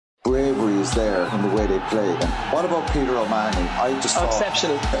bravery is there in the way they played. And what about Peter O'Mahony? I just thought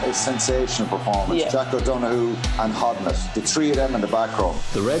exceptional. A sensational performance. Yeah. Jack O'Donoghue and Hodnett, the three of them in the back row.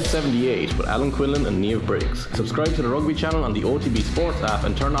 The Red 78 with Alan Quinlan and Niamh Briggs. Subscribe to the Rugby channel on the OTB Sports app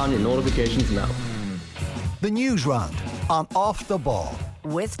and turn on your notifications now. The Newsround on Off the Ball.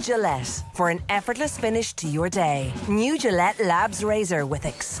 With Gillette, for an effortless finish to your day. New Gillette Labs Razor with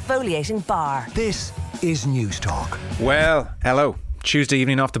exfoliating bar. This is News Talk. Well, hello. Tuesday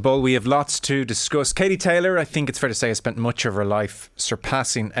evening Off the Ball, we have lots to discuss. Katie Taylor, I think it's fair to say, has spent much of her life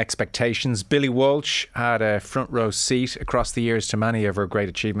surpassing expectations. Billy Walsh had a front row seat across the years to many of her great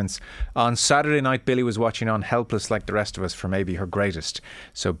achievements. On Saturday night, Billy was watching on helpless like the rest of us for maybe her greatest.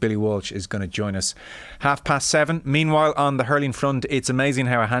 So Billy Walsh is going to join us 7:30. Meanwhile, on the hurling front, it's amazing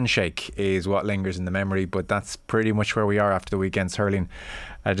how a handshake is what lingers in the memory, but that's pretty much where we are after the weekend's hurling.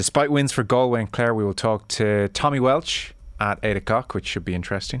 Despite wins for Galway and Clare, we will talk to Tommy Welch at 8 o'clock, which should be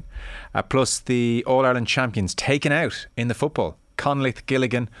interesting. Plus the All-Ireland champions taken out in the football. Conlith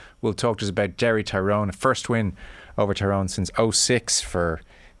Gilligan will talk to us about Derry Tyrone, a first win over Tyrone since 2006 for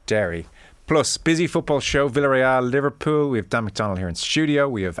Derry. Plus, busy football show, Villarreal, Liverpool. We have Dan McDonald here in studio.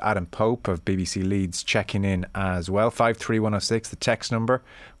 We have Adam Pope of BBC Leeds checking in as well. 53106, the text number.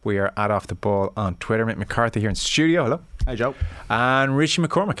 We are at Off the Ball on Twitter. Mick McCarthy here in studio. Hello. Hi, Joe. And Richie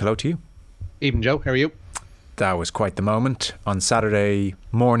McCormack. Hello to you. Evening, Joe. How are you? That was quite the moment on Saturday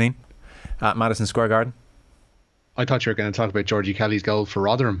morning at Madison Square Garden. I thought you were going to talk about Georgie Kelly's goal for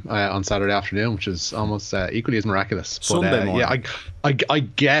Rotherham on Saturday afternoon, which is almost equally as miraculous. But, Sunday morning. Yeah, I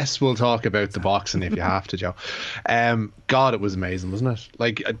guess we'll talk about the boxing if you have to, Joe. God, it was amazing, wasn't it?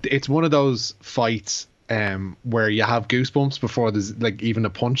 Like, it's one of those fights where you have goosebumps before there's like even a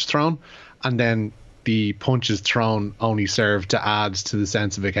punch thrown, and then the punches thrown only serve to add to the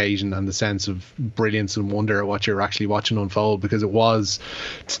sense of occasion and the sense of brilliance and wonder at what you're actually watching unfold, because it was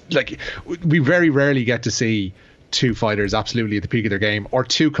like, we very rarely get to see two fighters absolutely at the peak of their game, or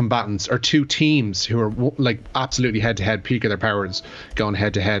two combatants, or two teams who are like absolutely head to head, peak of their powers, going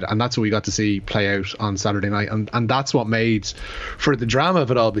head to head. And that's what we got to see play out on Saturday night, and that's what made for the drama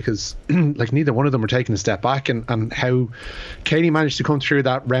of it all, because like neither one of them were taking a step back, and how Katie managed to come through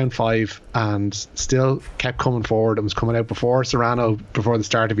that round 5 and still kept coming forward and was coming out before Serrano before the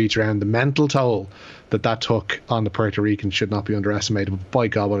start of each round. The mental toll that took on the Puerto Rican should not be underestimated. But by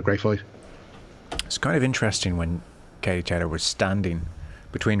God, what a great fight. It's kind of interesting when Katie Taylor was standing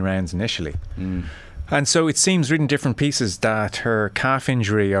between rounds initially. And so it seems, reading different pieces, that her calf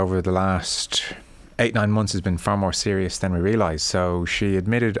injury over the last 8-9 months has been far more serious than we realised. So she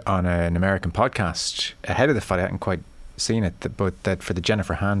admitted on an American podcast ahead of the fight, I hadn't quite seen it, but that for the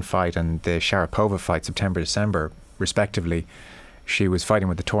Jennifer Hand fight and the Sharapova fight, September-December respectively, she was fighting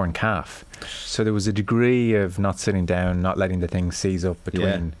with the torn calf. So there was a degree of not sitting down, not letting the thing seize up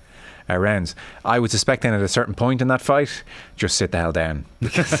between rounds. I would suspect then at a certain point in that fight, just sit the hell down.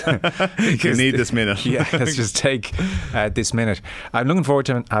 Because you need this minute. Yeah, let's just take this minute. I'm looking forward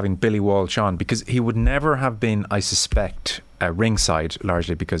to having Billy Walsh on, because he would never have been, I suspect, ringside,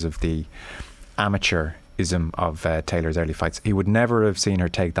 largely because of the amateurism of Taylor's early fights. He would never have seen her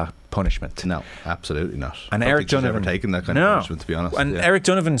take that punishment. No, absolutely not. And I don't Eric think she's Donovan ever taken that kind of punishment, to be honest. And Eric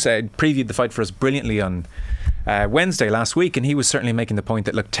Donovan previewed the fight for us brilliantly on Wednesday last week, and he was certainly making the point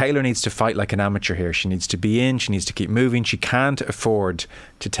that, look, Taylor needs to fight like an amateur here. She needs to be in, she needs to keep moving. She can't afford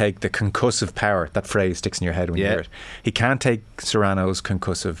to take the concussive power. That phrase sticks in your head when you hear it. He can't take Serrano's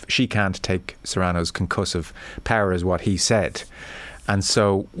concussive, she can't take Serrano's concussive power, is what he said. And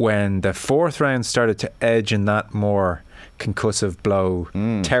so when the fourth round started to edge in that more concussive blow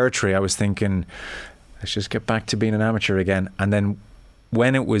territory, I was thinking, let's just get back to being an amateur again. And then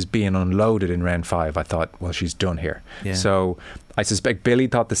when it was being unloaded in round 5, I thought, well, she's done here. So I suspect Billy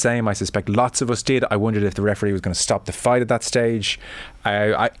thought the same. I suspect lots of us did. I wondered if the referee was going to stop the fight at that stage.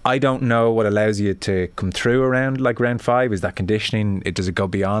 I don't know what allows you to come through around like round 5. Is that conditioning? Does it go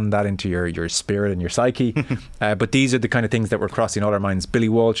beyond that into your spirit and your psyche? But these are the kind of things that were crossing all our minds. Billy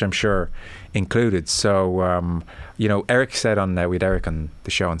Walsh, I'm sure, included. So, Eric said we had Eric on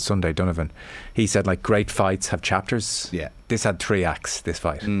the show on Sunday, Donovan. He said, like, great fights have chapters. Yeah. This had 3 acts, this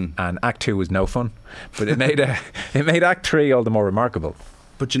fight. And Act 2 was no fun. But it made Act 3 all the more remarkable.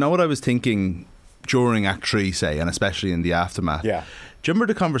 But you know what I was thinking during Act 3, say, and especially in the aftermath? Yeah. Do you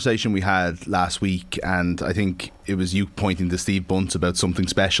remember the conversation we had last week? And I think it was you pointing to Steve Bunce about something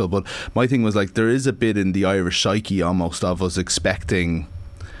special. But my thing was, like, there is a bit in the Irish psyche almost of us expecting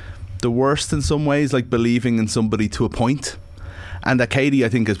the worst in some ways, like believing in somebody to a point. And that Katie, I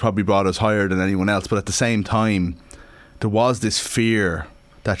think, has probably brought us higher than anyone else. But at the same time, there was this fear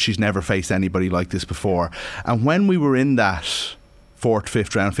that she's never faced anybody like this before. And when we were in that 4th,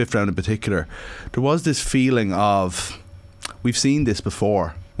 5th round in particular, there was this feeling of, we've seen this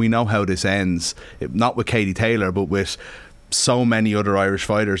before. We know how this ends. Not with Katie Taylor, but with so many other Irish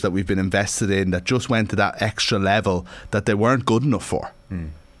fighters that we've been invested in that just went to that extra level that they weren't good enough for.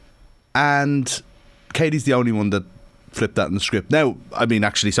 And Katie's the only one that flipped that in the script. Now, I mean,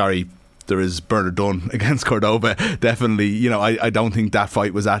 actually, sorry, there is Bernard Dunn against Cordova. Definitely, you know, I don't think that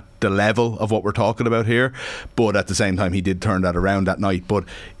fight was at the level of what we're talking about here. But at the same time, he did turn that around that night. But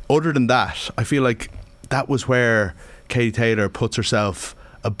other than that, I feel like that was where Katie Taylor puts herself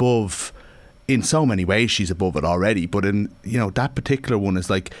above. In so many ways, she's above it already. But in, you know, that particular one is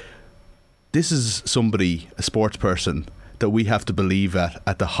like, this is somebody, a sports person, that we have to believe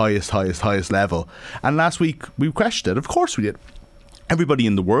at the highest level. And last week we questioned it. Of course we did. Everybody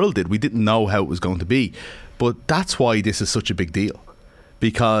in the world did. We didn't know how it was going to be. But that's why this is such a big deal.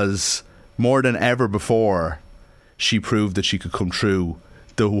 Because more than ever before, she proved that she could come through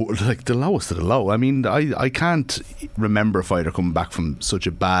the lowest of the low. I mean, I can't remember a fighter coming back from such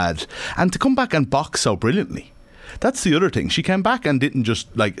a bad... And to come back and box so brilliantly. That's the other thing. She came back and didn't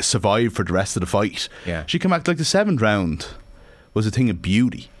just like survive for the rest of the fight. Yeah. She came back like the 7th round was a thing of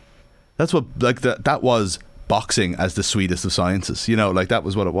beauty. That's what that was boxing as the sweetest of sciences. You know, like that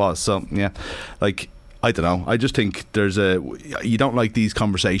was what it was. So yeah, like I don't know. I just think you don't like these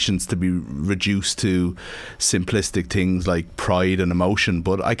conversations to be reduced to simplistic things like pride and emotion,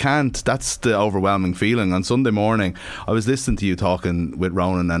 but I can't. That's the overwhelming feeling. On Sunday morning, I was listening to you talking with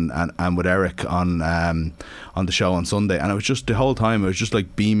Ronan and with Eric on the show on Sunday, and it was just the whole time I was just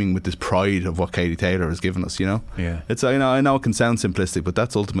like beaming with this pride of what Katie Taylor has given us. You know, yeah. It's I know it can sound simplistic, but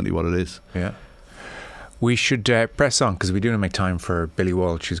that's ultimately what it is. Yeah. We should press on because we do want to make time for Billy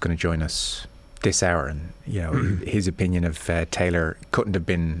Walsh, who's going to join us this hour, and you know his opinion of Taylor couldn't have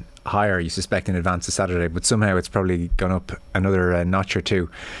been higher, you suspect, in advance of Saturday, but somehow it's probably gone up another notch or two.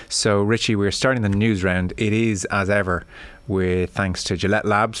 So Richie, we're starting the news round. It is as ever with thanks to Gillette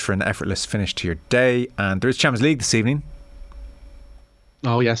Labs for an effortless finish to your day, and there is Champions League this evening.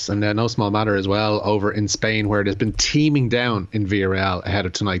 Oh yes, and no small matter as well over in Spain, where it has been teeming down in Villarreal ahead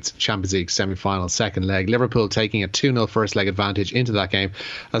of tonight's Champions League semi-final second leg. Liverpool taking a 2-0 first leg advantage into that game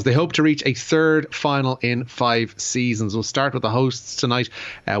as they hope to reach a third final in 5 seasons. We'll start with the hosts tonight.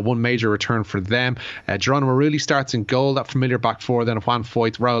 One major return for them. Geronimo Rulli starts in goal, that familiar back four. Then Juan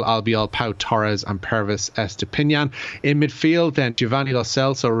Foyth, Raul Albiol, Pau Torres and Pervis Estupiñán. In midfield, then Giovanni Lo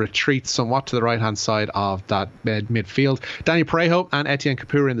Celso retreats somewhat to the right-hand side of that midfield. Danny Parejo and Etienne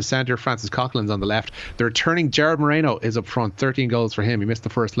Kapura in the centre, Francis Coughlin's on the left. The returning Jared Moreno is up front, 13 goals for him. He missed the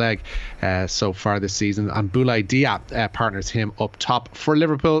first leg so far this season, and Boulaye Dia partners him up top. For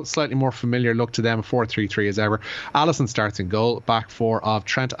Liverpool, slightly more familiar look to them, 4-3-3 as ever. Alisson starts in goal, back four of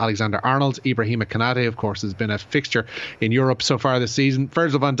Trent Alexander-Arnold. Ibrahima Konate, of course, has been a fixture in Europe so far this season.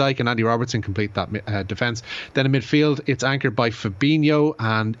 Virgil van Dijk and Andy Robertson complete that defence. Then in midfield, it's anchored by Fabinho,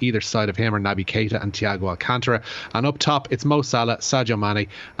 and either side of him are Naby Keita and Thiago Alcantara. And up top, it's Mo Salah, Sadio Mane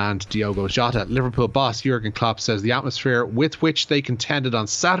and Diogo Jota. Liverpool boss Jurgen Klopp says the atmosphere with which they contended on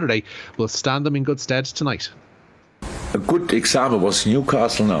Saturday will stand them in good stead tonight. A good example was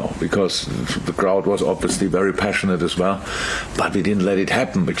Newcastle now, because the crowd was obviously very passionate as well, but we didn't let it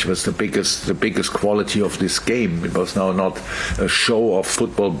happen, which was the biggest quality of this game. It was now not a show of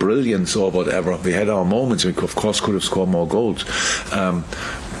football brilliance or whatever. We had our moments. We of course could have scored more goals.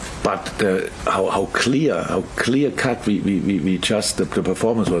 But how clear cut we just the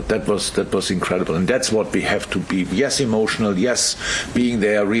performance was. That was incredible, and that's what we have to be. Yes, emotional. Yes, being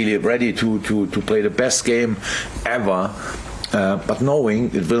there, really ready to play the best game ever. But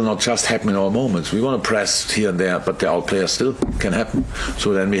knowing it will not just happen in our moments. We want to press here and there, but the outplayer still can happen.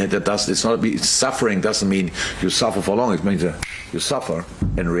 So then it's suffering doesn't mean you suffer for long. It means you suffer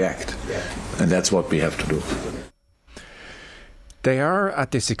and react, and that's what we have to do. They are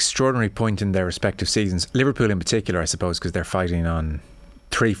at this extraordinary point in their respective seasons. Liverpool in particular, I suppose, because they're fighting on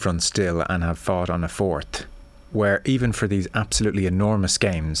 3 fronts still and have fought on a 4th, where even for these absolutely enormous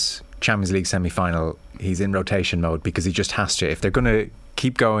games, Champions League semi-final, he's in rotation mode because he just has to. If they're going to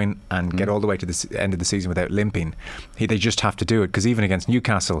keep going and get all the way to the end of the season without limping, they just have to do it. Because even against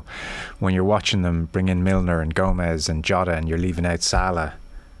Newcastle, when you're watching them bring in Milner and Gomez and Jota, and you're leaving out Salah,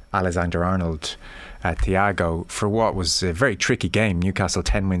 Alexander-Arnold, Thiago, for what was a very tricky game. Newcastle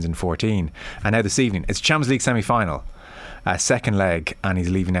 10 wins in 14, and now this evening it's Champions League semi-final, second leg, and he's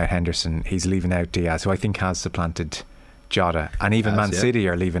leaving out Henderson, he's leaving out Diaz, who I think has supplanted Jota, and even Man City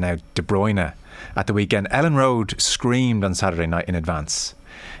are leaving out De Bruyne at the weekend. Ellen Road screamed on Saturday night in advance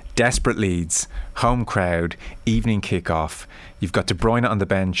desperate leads, home crowd, evening kickoff. You've got De Bruyne on the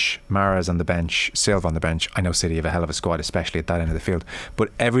bench, Mahrez on the bench, Silva on the bench. I know City have a hell of a squad, especially at that end of the field,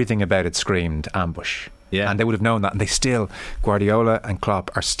 but everything about it screamed ambush. Yeah. And they would have known that. And they still, Guardiola and Klopp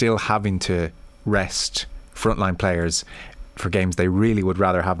are still having to rest frontline players for games they really would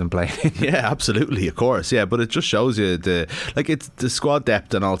rather have them play. Yeah, absolutely, of course. Yeah, but it just shows you it's the squad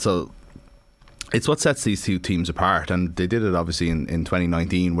depth, and also it's what sets these two teams apart. And they did it obviously in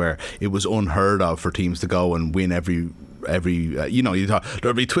 2019, where it was unheard of for teams to go and win every you thought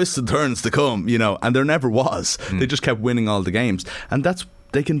there'll be twists and turns to come, and there never was. They just kept winning all the games, and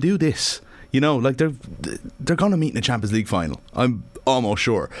they can do this. Like they're going to meet in the Champions League final. I'm almost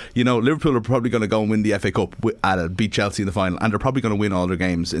sure. Liverpool are probably going to go and win the FA Cup beat Chelsea in the final, and they're probably going to win all their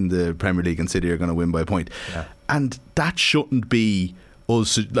games in the Premier League, and City are going to win by a point. Yeah. And that shouldn't be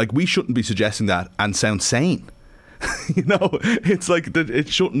us. Like, we shouldn't be suggesting that and sound sane. It's like that. It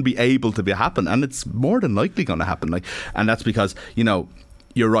shouldn't be able to happen, and it's more than likely going to happen. And that's because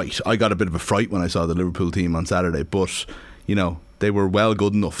you're right. I got a bit of a fright when I saw the Liverpool team on Saturday, but they were well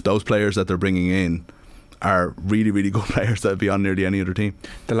good enough. Those players that they're bringing in are really, really good players that would be on nearly any other team.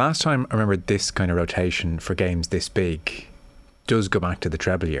 The last time I remember this kind of rotation for games this big does go back to the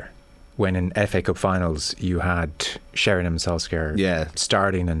treble year, when in FA Cup finals you had Sheringham and Solskjaer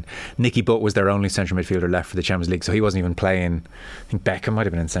starting, and Nicky Butt was their only central midfielder left for the Champions League, so he wasn't even playing. I think Beckham might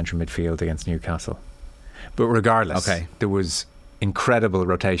have been in central midfield against Newcastle. But regardless, there was incredible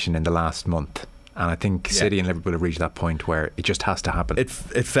rotation in the last month. And I think City and Liverpool have reached that point where it just has to happen. It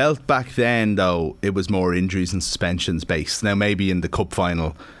felt back then, though, it was more injuries and suspensions based. Now, maybe in the cup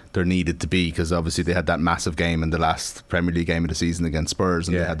final there needed to be, because obviously they had that massive game in the last Premier League game of the season against Spurs,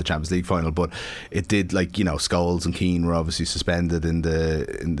 and they had the Champions League final. But it did, Scholes and Keane were obviously suspended in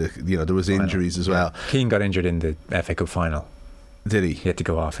the there was injuries as well. Keane got injured in the FA Cup final. Did he? He had to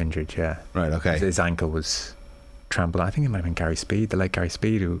go off injured. Yeah. Right. Okay. His ankle was trampled. I think it might have been Gary Speed, the late Gary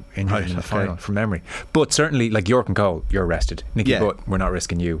Speed, who injured in the final from memory. But certainly, like York and Cole, you're rested. Nicky Butt, we're not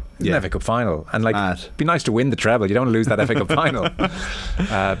risking you. It's an FA Cup final, and it'd be nice to win the treble. You don't lose that FA Cup final.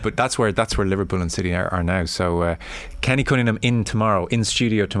 But that's where Liverpool and City are now. So Kenny Cunningham in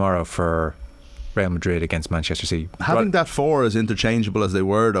studio tomorrow for Real Madrid against Manchester City. Having that four as interchangeable as they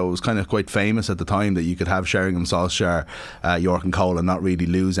were, though, was kind of quite famous at the time, that you could have Sheringham, Solskjaer, York and Cole, and not really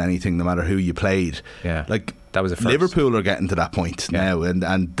lose anything no matter who you played. Yeah, that was a first. Liverpool are getting to that point now,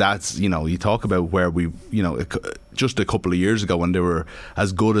 and that's, you talk about where we, just a couple of years ago when they were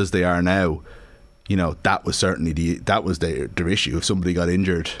as good as they are now, that was certainly their issue. If somebody got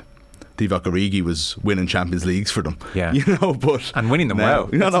injured, Divock Origi was winning Champions Leagues for them. Yeah. And winning them well.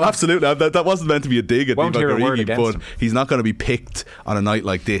 No, absolutely. That wasn't meant to be a dig at Won't Divock Origi, but him. He's not going to be picked on a night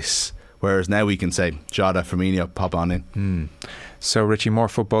like this. Whereas now we can say, Jota, Firmino, pop on in. So, Richie, more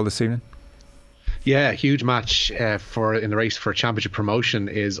football this evening? Yeah, huge match in the race for championship promotion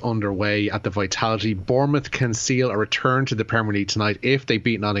is underway at the Vitality. Bournemouth can seal a return to the Premier League tonight if they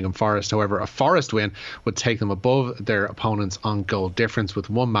beat Nottingham Forest. However, a Forest win would take them above their opponents on goal difference, with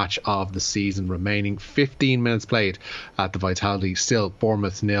one match of the season remaining. 15 minutes played at the Vitality. Still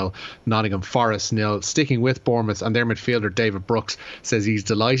Bournemouth 0, Nottingham Forest 0. Sticking with Bournemouth, and their midfielder David Brooks says he's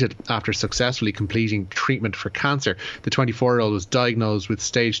delighted after successfully completing treatment for cancer. The 24-year-old was diagnosed with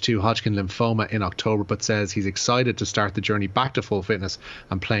stage 2 Hodgkin lymphoma in October, but says he's excited to start the journey back to full fitness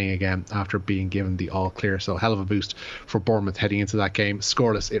and playing again after being given the all clear. So hell of a boost for Bournemouth heading into that game.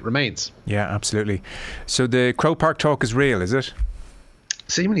 Scoreless it remains. Yeah, absolutely. So the Croke Park talk is real, is it?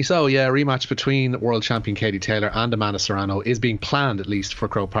 Seemingly so, yeah. A rematch between world champion Katie Taylor and Amanda Serrano is being planned, at least, for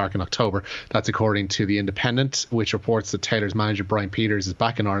Croke Park in October. That's according to The Independent, which reports that Taylor's manager Brian Peters is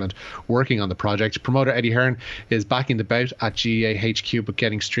back in Ireland working on the project. Promoter Eddie Hearn is backing the bout at GEA HQ, but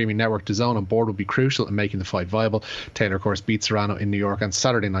getting streaming network DAZN on board will be crucial in making the fight viable. Taylor, of course, beat Serrano in New York on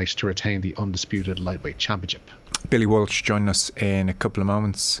Saturday night to retain the undisputed lightweight championship. Billy Walsh joining us in a couple of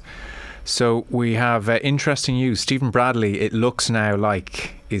moments. So we have interesting news. Stephen Bradley, it looks now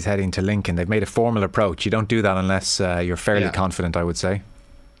like, is heading to Lincoln. They've made a formal approach. You don't do that unless you're fairly confident, I would say.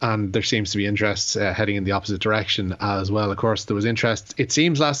 And there seems to be interest heading in the opposite direction as well. Of course, there was interest, it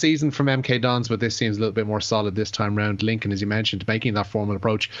seems, last season from MK Dons, but this seems a little bit more solid this time round. Lincoln, as you mentioned, making that formal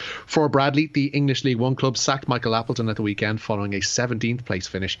approach for Bradley. The English League One club sacked Michael Appleton at the weekend following a 17th place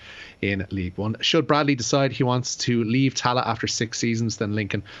finish in League One. Should Bradley decide he wants to leave Tala after 6 seasons, then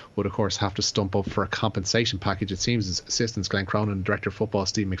Lincoln would, of course, have to stump up for a compensation package. It seems as assistants Glenn Cronin and Director of Football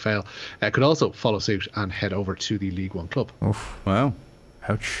Steve McPhail could also follow suit and head over to the League One club. Oof. Wow.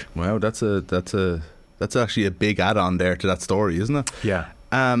 Ouch. Wow, that's actually a big add-on there to that story, isn't it? Yeah.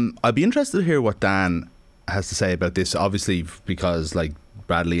 I'd be interested to hear what Dan has to say about this, obviously, because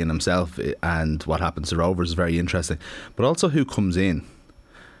Bradley in himself and what happens to Rovers is very interesting. But also who comes in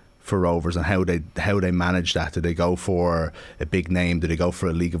for Rovers and how they manage that. Do they go for a big name? Do they go for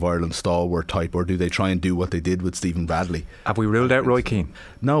a League of Ireland stalwart type, or do they try and do what they did with Stephen Bradley? Have we ruled out Roy Keane?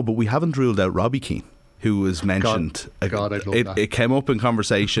 No, but we haven't ruled out Robbie Keane, who was mentioned. God, I'd love that. It came up in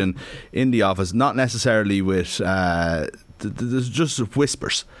conversation in the office, not necessarily with there's just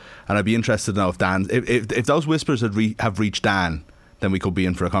whispers, and I'd be interested to know if Dan, if those whispers have reached Dan, then we could be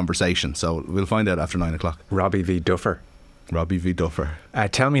in for a conversation. So we'll find out after 9 o'clock. Robbie v Duffer.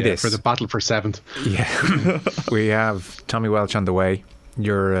 Tell me this. For the battle for 7th. Yeah. We have Tommy Welch on the way.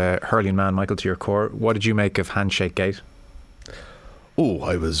 You're a hurling man, Michael, to your core. What did you make of Handshake Gate? Oh,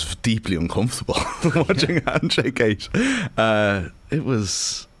 I was deeply uncomfortable watching Handshake Gate. It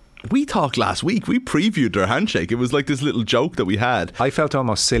was... We talked last week. We previewed their handshake. It was like this little joke that we had. I felt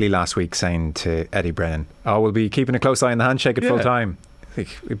almost silly last week saying to Eddie Brennan, we'll be keeping a close eye on the handshake at full time.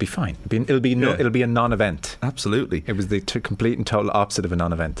 It'd be fine. It'll be a non-event. Absolutely. It was the complete and total opposite of a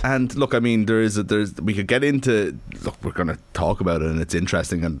non-event. And look, I mean, we could get into... Look, we're going to talk about it and it's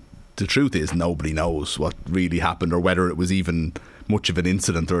interesting, and the truth is nobody knows what really happened or whether it was even much of an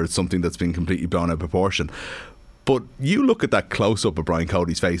incident or it's something that's been completely blown out of proportion. But you look at that close-up of Brian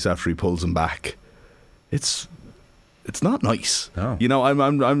Cody's face after he pulls him back. It's not nice. No. You know,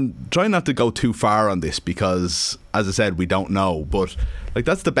 I'm trying not to go too far on this because, as I said, we don't know. But like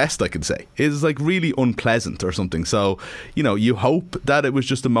that's the best I can say. It's like really unpleasant or something. So, you know, you hope that it was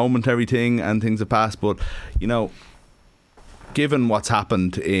just a momentary thing and things have passed. But, you know, given what's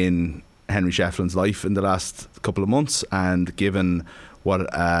happened in Henry Shefflin's life in the last couple of months, and given what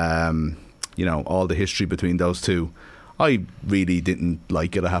you know, all the history between those two, I really didn't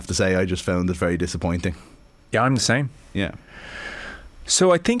like it, I have to say. I just found it very disappointing. Yeah, I'm the same. Yeah.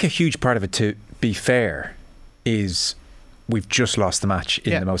 So I think a huge part of it, to be fair, is we've just lost the match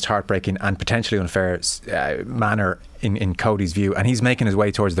in the most heartbreaking and potentially unfair manner in Cody's view, and he's making his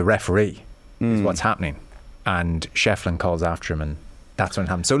way towards the referee is what's happening, and Shefflin calls after him, and that's when it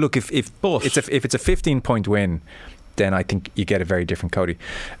happens. So look, if it's a 15-point win, then I think you get a very different Cody.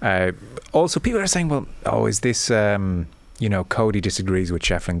 Also, people are saying, well, is this, you know, Cody disagrees with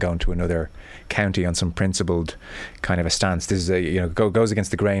Shefflin going to another county on some principled kind of a stance. This is goes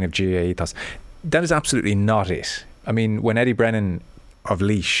against the grain of GAA ethos. That is absolutely not it. I mean, when Eddie Brennan of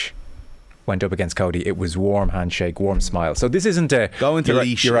Laois went up against Cody, it was warm handshake, warm smile. So this isn't a... Going to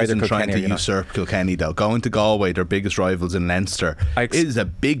Laois isn't trying to usurp Kilkenny, though. Going to Galway, their biggest rivals in Leinster, is a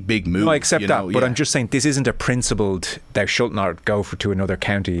big move. No, I accept that, but I'm just saying this isn't a principled, thou shalt not go to another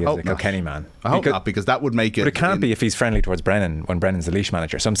county as a Kilkenny man. I hope not, because that would make it... But it can't be if he's friendly towards Brennan when Brennan's the Laois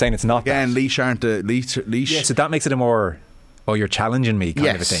manager. So I'm saying it's not that. Again, Laois aren't a... Laois. Yeah, so that makes it a more... you're challenging me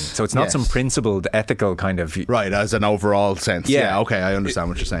kind of a thing. So it's not some principled ethical kind of... Right, as an overall sense. Yeah, okay, I understand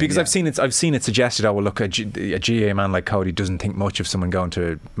what you're saying. Because I've seen it suggested, look, a GAA man like Cody doesn't think much of someone going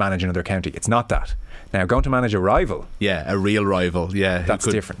to manage another county. It's not that. Now, going to manage a rival... Yeah, a real rival, yeah. That's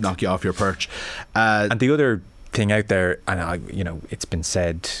different. Knock you off your perch. And the other thing out there, and it's been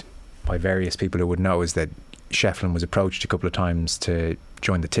said by various people who would know, is that Shefflin was approached a couple of times to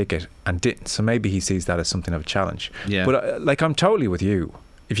join the ticket and didn't, so maybe he sees that as something of a challenge. But I'm totally with you.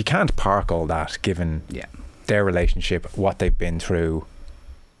 If you can't park all that, given their relationship, what they've been through,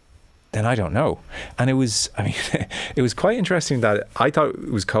 then I don't know. And it was quite interesting that I thought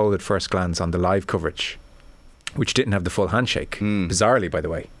it was cold at first glance on the live coverage, which didn't have the full handshake, bizarrely, by the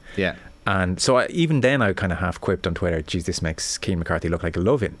way. Yeah. And so even then I kind of half quipped on Twitter, geez, this makes Cian McCarthy look like a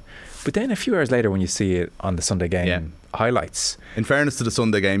love-in. But then a few hours later, when you see it on the Sunday game highlights... In fairness to the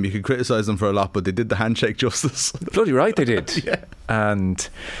Sunday game, you could criticise them for a lot, but they did the handshake justice. Bloody right they did. Yeah. And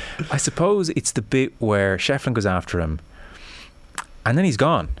I suppose it's the bit where Shefflin goes after him and then he's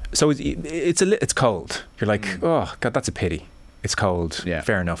gone. So it's cold. You're like, oh, God, that's a pity. It's cold. Yeah.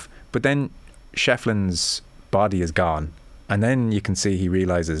 Fair enough. But then Shefflin's body is gone, and then you can see he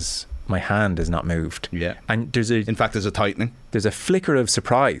realises... my hand is not moved. Yeah. And there's a tightening. There's a flicker of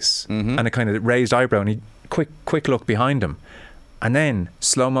surprise and a kind of raised eyebrow, and he quick look behind him. And then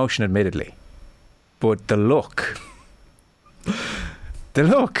slow motion, admittedly. But the look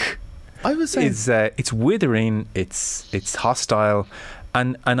I was saying is it's withering, it's hostile,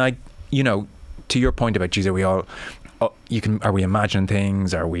 and I, to your point about, geez, are we all are we imagining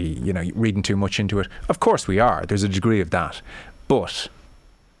things? Are we, reading too much into it? Of course we are. There's a degree of that. But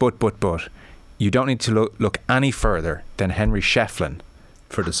you don't need to look any further than Henry Shefflin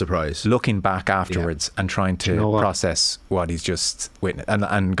for the surprise, looking back afterwards and trying to process what he's just witnessed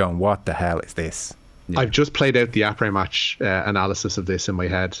and going, what the hell is this? I've just played out the après match analysis of this in my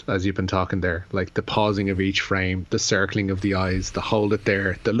head as you've been talking there, like the pausing of each frame, the circling of the eyes, the hold it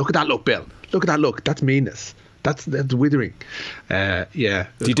there, the look at that look, Bill, look at that look, that's meanness, that's withering. Do you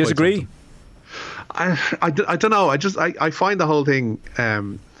disagree? I don't know. I find the whole thing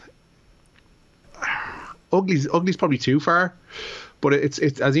ugly's probably too far, but it's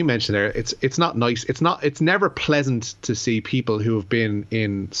as you mentioned there, it's not nice. It's never pleasant to see people who have been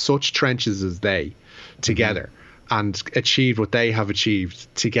in such trenches as they together and achieved what they have achieved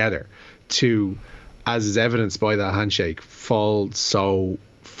together to, as is evidenced by that handshake, fall so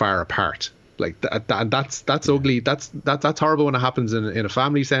far apart. Like that's ugly. That's horrible when it happens in a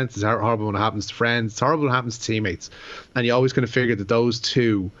family sense. It's horrible when it happens to friends. It's horrible when it happens to teammates. And you always kind of figure that those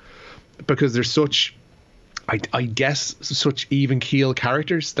two, because they're such, I guess, such even keel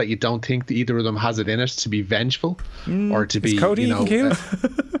characters that you don't think that either of them has it in it to be vengeful or to be. Is Cody even keel?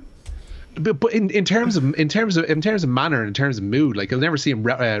 But in terms of manner, in terms of mood, like you'll never see him.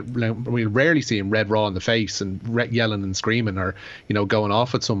 We'll rarely see him red raw in the face and yelling and screaming or going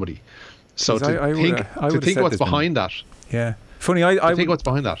off at somebody. So to think what's behind that. Yeah. Funny, I think what's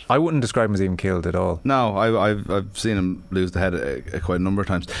behind that. I wouldn't describe him as even killed at all. No, I've seen him lose the head quite a number of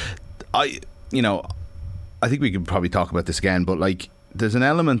times. I think we could probably talk about this again, but like there's an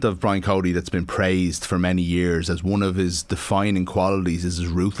element of Brian Cody that's been praised for many years as one of his defining qualities is his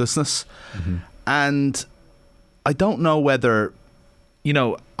ruthlessness. And I don't know whether,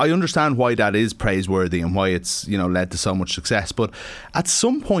 I understand why that is praiseworthy and why it's, led to so much success, but at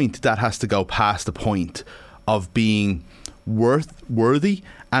some point that has to go past the point of being worthy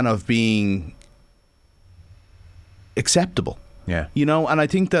and of being acceptable. Yeah. And I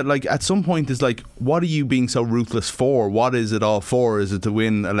think that like at some point is like, what are you being so ruthless for? What is it all for? Is it to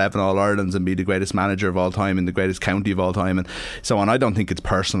win 11 All-Irelands and be the greatest manager of all time in the greatest county of all time and so on? I don't think it's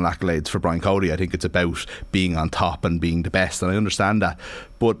personal accolades for Brian Cody. I think it's about being on top and being the best, and I understand that,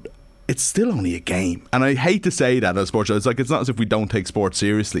 but it's still only a game. And I hate to say that as a sports show. It's like, it's not as if we don't take sports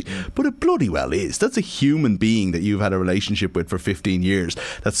seriously, but it bloody well is. That's a human being that you've had a relationship with for 15 years.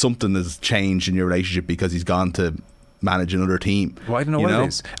 That's something that's changed in your relationship because he's gone to manage another team. Well, I don't know what it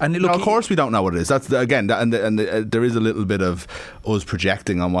is. And look, of course we don't know what it is. That's again, there is a little bit of us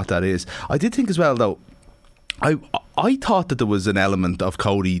projecting on what that is. I did think as well, though, I thought that there was an element of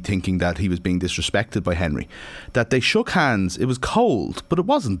Cody thinking that he was being disrespected by Henry. That they shook hands. It was cold, but it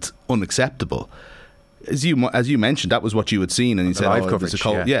wasn't unacceptable. As you mentioned, that was what you had seen, and he said, live "Oh, coverage, it was a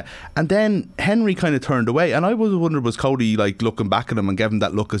cold." yeah. And then Henry kind of turned away, and I was wondering, was Cody like looking back at him and gave him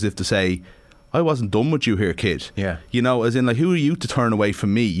that look as if to say, I wasn't done with you here, kid. Yeah. As in, like, who are you to turn away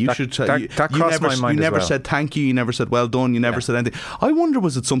from me? You should. That crossed my mind. You never as well. said thank you. You never said well done. You never said anything. I wonder,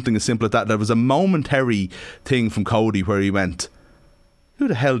 was it something as simple as that? There was a momentary thing from Cody where he went, who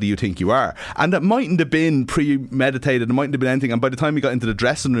the hell do you think you are? And it mightn't have been premeditated. It mightn't have been anything. And by the time he got into the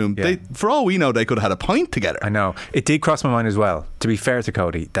dressing room, for all we know, they could have had a pint together. I know. It did cross my mind as well, to be fair to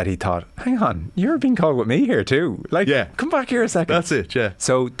Cody, that he thought, hang on, you're being called with me here too. Like, come back here a second. That's it, yeah.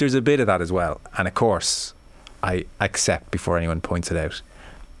 So there's a bit of that as well. And of course, I accept before anyone points it out,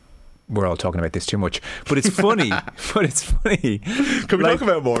 we're all talking about this too much, but it's funny. Can we talk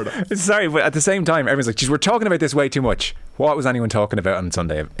about more? Sorry, but at the same time, everyone's like, geez, we're talking about this way too much. What was anyone talking about on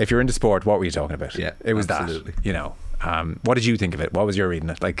Sunday? If you're into sport, what were you talking about? Yeah, it was absolutely. That. What did you think of it? What was your reading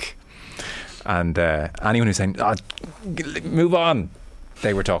it like? And anyone who's saying, move on,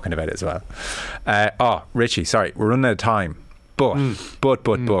 they were talking about it as well. Richie, sorry, we're running out of time, but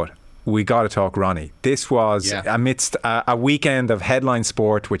we got to talk Ronnie. This was amidst a weekend of headline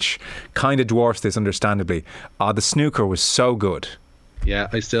sport, which kind of dwarfs this, understandably. The snooker was so good. Yeah,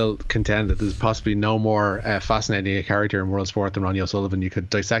 I still contend that there's possibly no more fascinating a character in world sport than Ronnie O'Sullivan. You could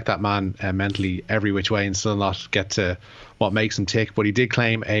dissect that man mentally every which way and still not get to what makes him tick. But he did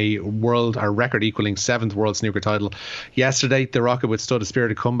claim a record-equaling 7th world snooker title yesterday. The Rocket withstood a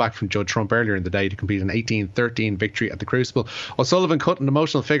spirited comeback from Judd Trump earlier in the day to complete an 18-13 victory at the Crucible. O'Sullivan cut an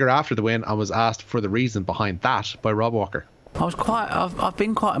emotional figure after the win and was asked for the reason behind that by Rob Walker. I've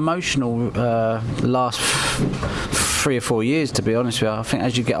been quite emotional the last 3 or 4 years, to be honest with you. I think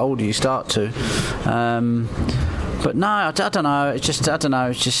as you get older you start to, but no, I don't know. It's just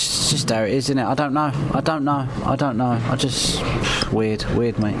It's just how it is, isn't it? I don't know. I just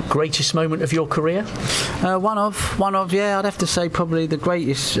weird, mate. Greatest moment of your career? One of. Yeah, I'd have to say probably the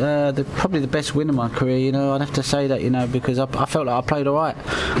greatest, probably the best win of my career. I'd have to say that. Because I felt like I played all right.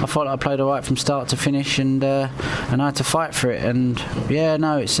 I felt like I played all right from start to finish, and I had to fight for it. And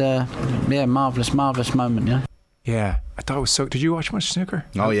it's marvellous moment. Yeah. Yeah, I thought it was so. Did you watch much snooker?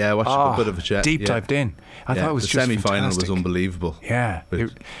 Oh yeah, I watched a bit of it. Yeah, deep dived in. I thought it was the just semi-final fantastic. was unbelievable. Yeah,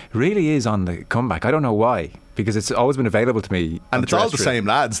 it really is on the comeback. I don't know why, because it's always been available to me. And it's all the same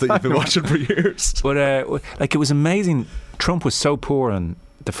lads that you've been watching for years. But like, it was amazing. Trump was so poor on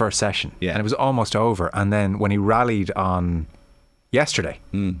the first session, and it was almost over. And then when he rallied on yesterday,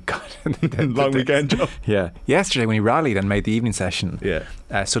 God, long weekend, Joe. Yeah, yesterday when he rallied and made the evening session,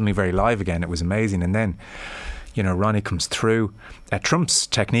 suddenly very live again. It was amazing. And then, you know, Ronnie comes through. Trump's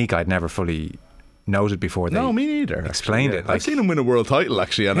technique I'd never fully noted before. No, me neither. Explained it. Like, I've seen him win a world title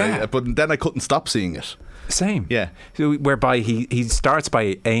actually, and but then I couldn't stop seeing it. Same. Yeah. So, whereby he starts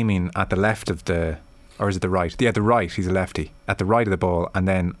by aiming at the left of the, or is it the right? Yeah, the right. He's a lefty. At the right of the ball, and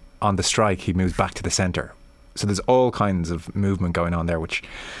then on the strike he moves back to the centre. So there's all kinds of movement going on there, which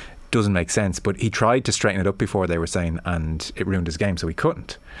doesn't make sense. But he tried to straighten it up before, they were saying, and it ruined his game, so he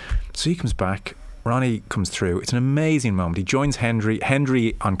couldn't. So he comes back. Ronnie comes through. It's an amazing moment. He joins Hendry.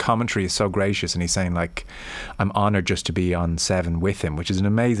 Hendry on commentary is so gracious, and he's saying, like, I'm honoured just to be on 7 with him, which is an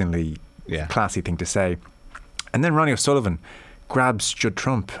amazingly classy thing to say. And then Ronnie O'Sullivan grabs Judd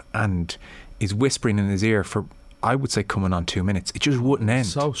Trump and is whispering in his ear for, I would say, coming on 2 minutes. It just wouldn't end.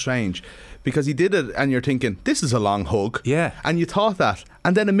 So strange. Because he did it and you're thinking, this is a long hug. Yeah. And you thought that.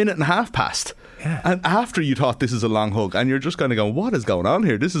 And then a minute and a half passed. Yeah. And after you thought this is a long hug, and you're just kind of going, what is going on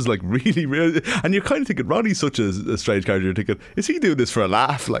here? This is like really, really. And you're kind of thinking, Ronnie's such a strange character. You're thinking, is he doing this for a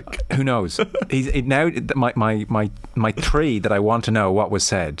laugh? Like, who knows? Now, my 3 that I want to know what was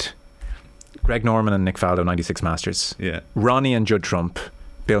said: Greg Norman and Nick Faldo, 96 Masters. Yeah. Ronnie and Judd Trump,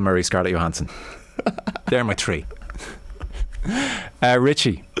 Bill Murray, Scarlett Johansson. They're my 3.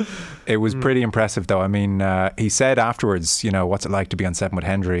 Richie, it was pretty impressive though. I mean, he said afterwards, you know, what's it like to be on 7 with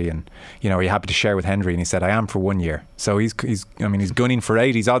Hendry, and, you know, are you happy to share with Hendry? And he said, I am for 1 year. So he's gunning for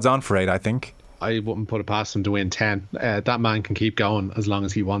 8. He's odds on for 8, I think. I wouldn't put it past him to win 10. That man can keep going as long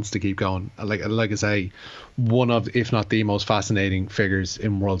as he wants to keep going. Like I say, one of, if not the most fascinating figures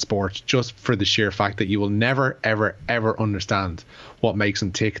in world sport, just for the sheer fact that you will never, ever, ever understand what makes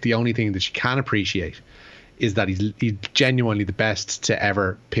him tick. The only thing that you can appreciate is that he's genuinely the best to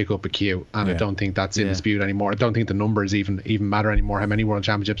ever pick up a cue, and I don't think that's in dispute anymore. I don't think the numbers even matter anymore, how many world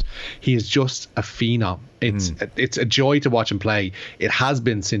championships. He is just a phenom. It's a joy to watch him play. It has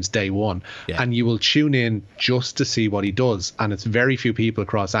been since day one, and you will tune in just to see what he does. And it's very few people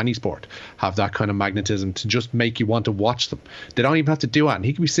across any sport have that kind of magnetism to just make you want to watch them. They don't even have to do it, and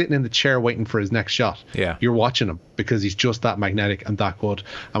he could be sitting in the chair waiting for his next shot. You're watching him because he's just that magnetic and that good.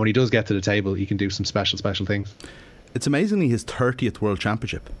 And when he does get to the table, he can do some special things. It's amazingly his 30th world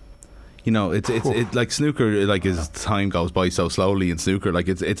championship. You know, it's like snooker, like, his time goes by so slowly in snooker. Like,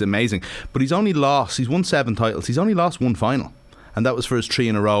 it's amazing. But he's won 7 titles. He's only lost 1 final, and that was for his 3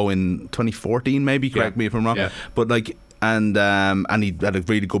 in a row in 2014, maybe. Correct me if I'm wrong. But like, and he had a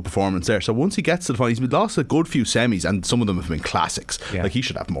really good performance there. So once he gets to the final, he's lost a good few semis, and some of them have been classics. Like, he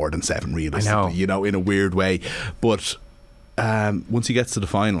should have more than 7, realistically. You know, in a weird way. But once he gets to the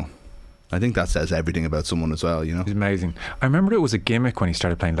final, I think that says everything about someone as well, you know. He's amazing. I remember it was a gimmick when he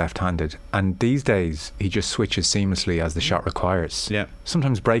started playing left-handed, and these days he just switches seamlessly as the shot requires. Yeah.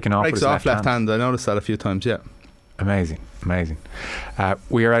 Sometimes breaking off with his left hand. I noticed that a few times, Amazing.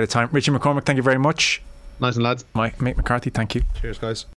 We are out of time. Richie McCormack, thank you very much. Nice one, lads. Mick McCarthy, thank you. Cheers, guys.